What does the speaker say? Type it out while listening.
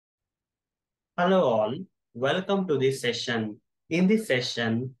Hello all, welcome to this session. In this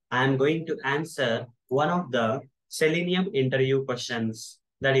session, I am going to answer one of the Selenium interview questions.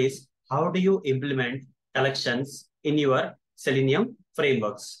 That is, how do you implement collections in your Selenium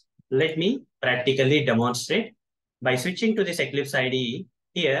frameworks? Let me practically demonstrate. By switching to this Eclipse IDE,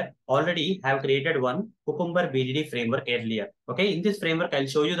 here already have created one Cucumber BDD framework earlier. Okay, in this framework, I'll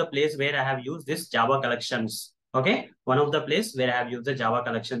show you the place where I have used this Java collections. Okay, one of the place where I have used the Java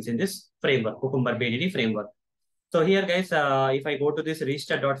collections in this framework, Cucumber BDD framework. So here, guys, if I go to this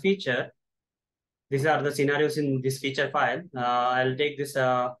register.feature, these are the scenarios in this feature file. I'll take this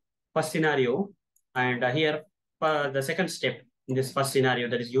first scenario, and here the second step in this first scenario,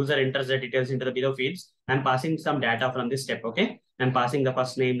 that is user enters the details into the below fields. I'm passing some data from this step. Okay, I'm passing the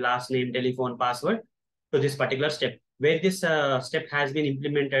first name, last name, telephone, password to this particular step, where this step has been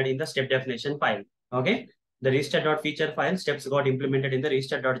implemented in the step definition file. Okay, the register.feature file steps got implemented in the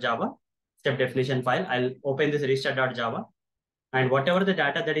register.java step definition file. I'll open this register.java, and whatever the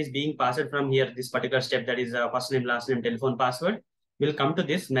data that is being passed from here, this particular step, that is first name, last name, telephone, password, will come to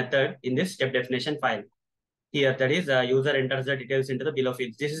this method in this step definition file. Here, that is user enters the details into the below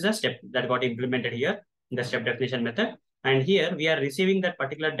fields. This is a step that got implemented here in the step definition method. And here we are receiving that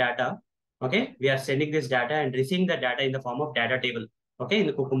particular data. Okay, we are sending this data and receiving the data in the form of data table. Okay, in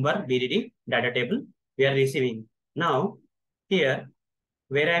the Cucumber BDD data table, we are receiving. Now, here,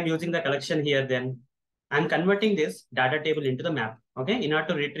 where I am using the collection here, then I'm converting this data table into the map. Okay, in order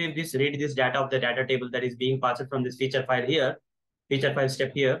to retrieve this, read this data of the data table that is being passed from this feature file here, feature file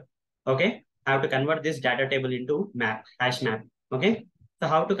step here. Okay, I have to convert this data table into map, hash map. Okay, so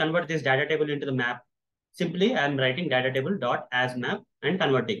how to convert this data table into the map? Simply, I'm writing data table dot as map and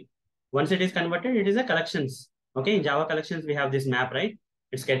converting. Once it is converted, it is a collections. Okay, in Java collections, we have this map, right?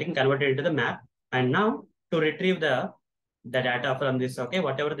 It's getting converted into the map. And now to retrieve the data from this, okay,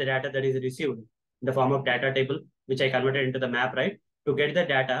 whatever the data that is received in the form of data table, which I converted into the map, right? To get the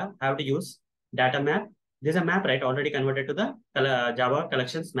data, I have to use data map. This is a map, right? Already converted to the Java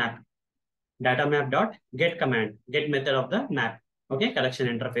collections map. Data map dot get command, get method of the map. Okay, collection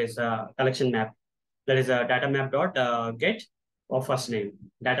interface, collection map. There is a data map dot get of first name,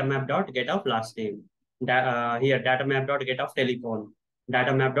 data map dot get of last name. Here, data map dot get of telephone,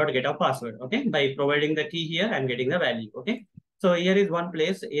 data map dot get of password. Okay, by providing the key here, I'm getting the value. Okay, so here is one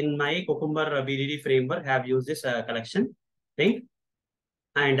place in my Cucumber BDD framework have used this collection thing,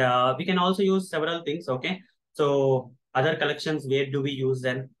 and we can also use several things. Okay, so other collections, where do we use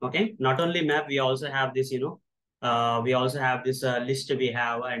them? Okay, not only map, we also have this, we also have this list we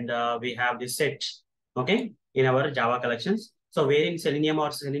have, and we have this set. Okay, in our Java collections. So where in Selenium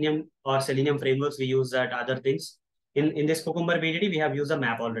frameworks we use that other things. In this Cucumber BDD we have used a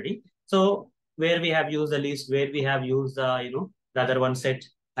map already. So where we have used the list, where we have used the other one set,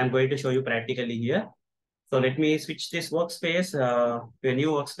 I'm going to show you practically here. So let me switch this workspace to a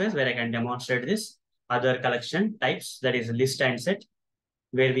new workspace where I can demonstrate this other collection types, that is list and set,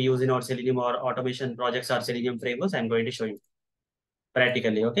 where we use in our Selenium or automation projects or Selenium frameworks. I'm going to show you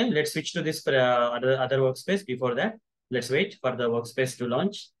practically. Okay, let's switch to this other workspace. Before that, let's wait for the workspace to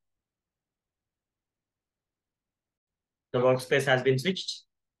launch. The workspace has been switched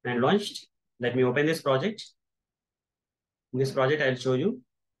and launched. Let me open this project. In this project, I'll show you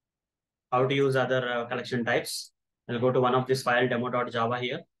how to use other collection types. I'll go to one of this file demo.java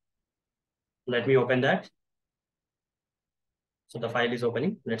here. Let me open that. So the file is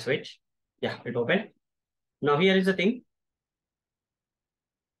opening. Let's wait. Yeah, it opened. Now here is the thing.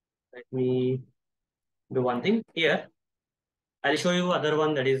 Let me do one thing here. I'll show you other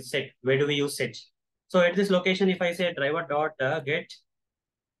one, that is set. Where do we use set? So at this location, if I say driver dot get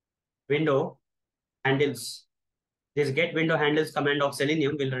window handles, this get window handles command of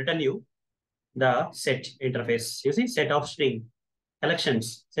Selenium will return you the set interface. You see, set of string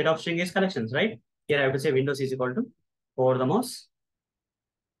collections. Set of string is collections, right? Here I have to say Windows is equal to over the mouse.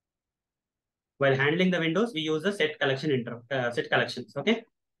 While handling the windows, we use the set collections. Okay.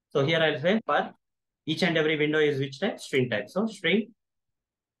 So here I'll say for each and every window is which type? String type. So string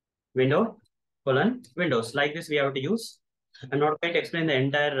window colon windows. Like this we have to use. I'm not going to explain the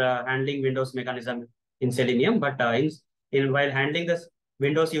entire handling windows mechanism in Selenium, but in while handling this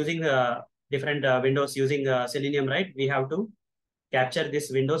windows using different windows using Selenium, right? We have to capture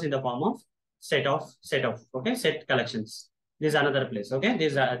this windows in the form of set of okay, set collections. This is another place. Okay,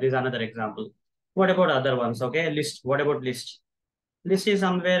 this is another example. What about other ones? Okay, list. What about list? List is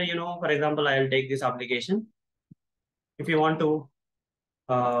somewhere, for example, I'll take this application. If you want to,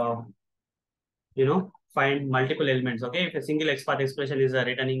 find multiple elements. Okay, if a single XPath expression is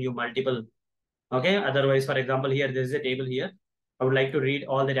returning you multiple. Okay, otherwise, for example, here there is a table here. I would like to read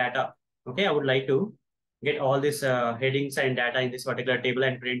all the data Okay, I would like to get all these headings and data in this particular table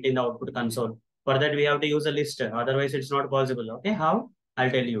and print in the output console. For that, we have to use a list. Otherwise, it's not possible. Okay, how?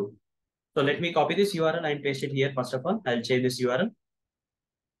 I'll tell you. So let me copy this URL and paste it here. First of all, I'll change this URL.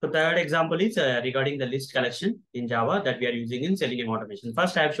 So third example is regarding the list collection in Java that we are using in Selenium automation.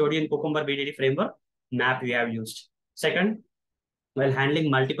 First, I have showed you in Cucumber BDD framework, map we have used. Second, while handling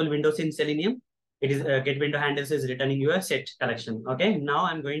multiple windows in Selenium, it is get window handles is returning your set collection. Okay, now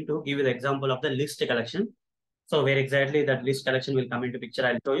I'm going to give you the example of the list collection. So where exactly that list collection will come into picture,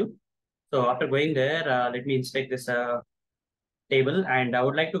 I'll show you. So after going there, let me inspect this table, and I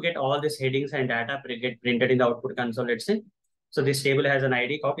would like to get all these headings and data get printed in the output console, let's say. So this table has an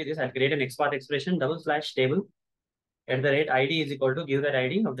ID, copy this, I'll create an XPath expression, /table at the rate ID is equal to give that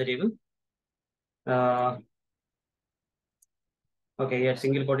ID of the table. Okay, here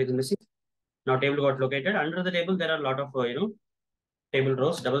single quote is missing. Now table got located. Under the table, there are a lot of, table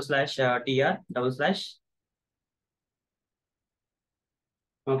rows, /tr, /.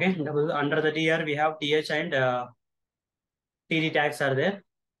 Okay, under the tr, we have th and td tags are there.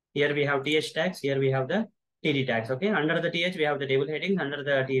 Here we have th tags. Here we have the td tags. Okay, under the th, we have the table headings. Under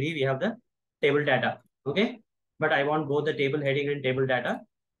the td, we have the table data. Okay, but I want both the table heading and table data.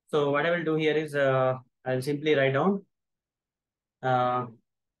 So what I will do here is I'll simply write down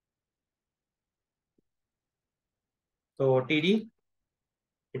so td,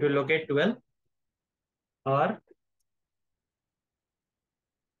 it will locate 12, or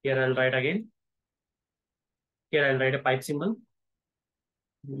here I'll write again. Here I'll write a pipe symbol.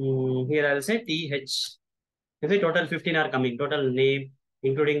 Here I'll say th. You see, total 15 are coming. Total name,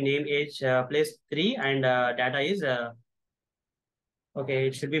 including name, age, place 3, and data is okay.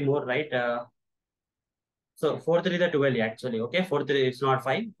 It should be more, right? So 4 3 the 12 actually. Okay, 4 3 it's not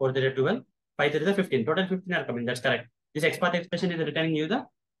 5. 4 3 the 12. 5 3 the 15. Total 15 are coming. That's correct. This XPath expression is returning you the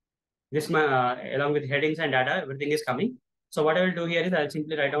this along with headings and data. Everything is coming. So what I will do here is I'll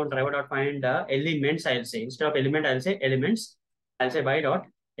simply write down driver.find elements. I'll say instead of element, I'll say elements. I'll say by dot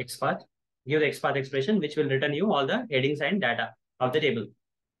XPath. Give the XPath expression which will return you all the headings and data of the table.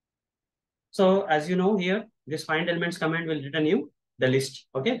 So as you know here, this find elements command will return you the list.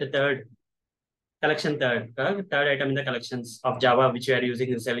 Okay, the third collection, third item in the collections of Java which we are using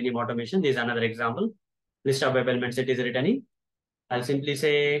in Selenium automation. This is another example. List of web elements it is returning. I'll simply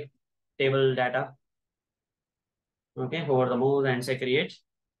say table data. Okay, hover the mouse and say create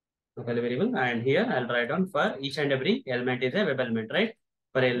local variable, and here I'll write down for each and every element is a web element, right?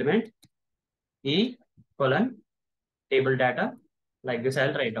 For element e colon table data, like this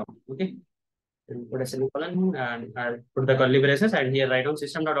I'll write down. Okay, and put a semicolon and I'll put the curly braces, and here write down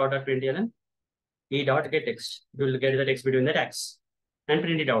system.out.println e dot get text. You will get the text between the tags and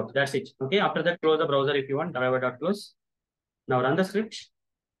print it out. That's it. Okay, after that close the browser if you want. Driver.close. Now run the script.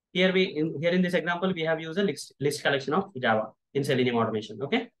 Here in this example we have used a list collection of Java in Selenium automation.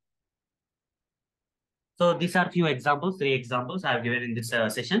 Okay. So these are few examples, 3 examples I have given in this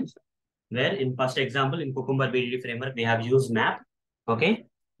session. Where in first example in Cucumber BDD framework we have used map. Okay,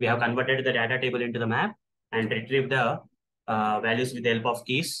 we have converted the data table into the map and retrieved the values with the help of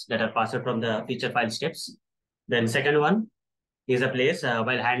keys that are passed from the feature file steps. Then second one is a place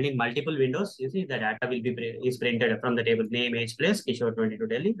while handling multiple windows. You see the data will be is printed from the table name, age, place, Kishore 22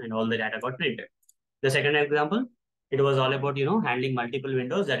 Delhi, and all the data got printed. The second example, it was all about handling multiple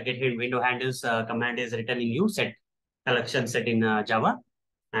windows. That get hit window handles command is returning you set collection set in Java.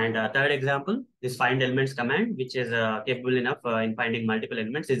 And third example, this find elements command, which is capable enough in finding multiple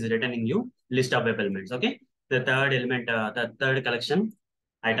elements, is returning you list of web elements. Okay, the third element, the third collection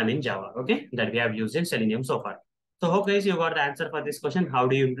item in Java. Okay, that we have used in Selenium so far. So hope guys you got the answer for this question. How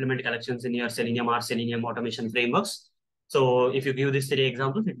do you implement collections in your Selenium or Selenium automation frameworks? So if you give these 3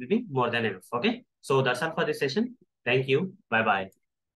 examples, it will be more than enough. Okay. So that's all for this session. Thank you. Bye bye.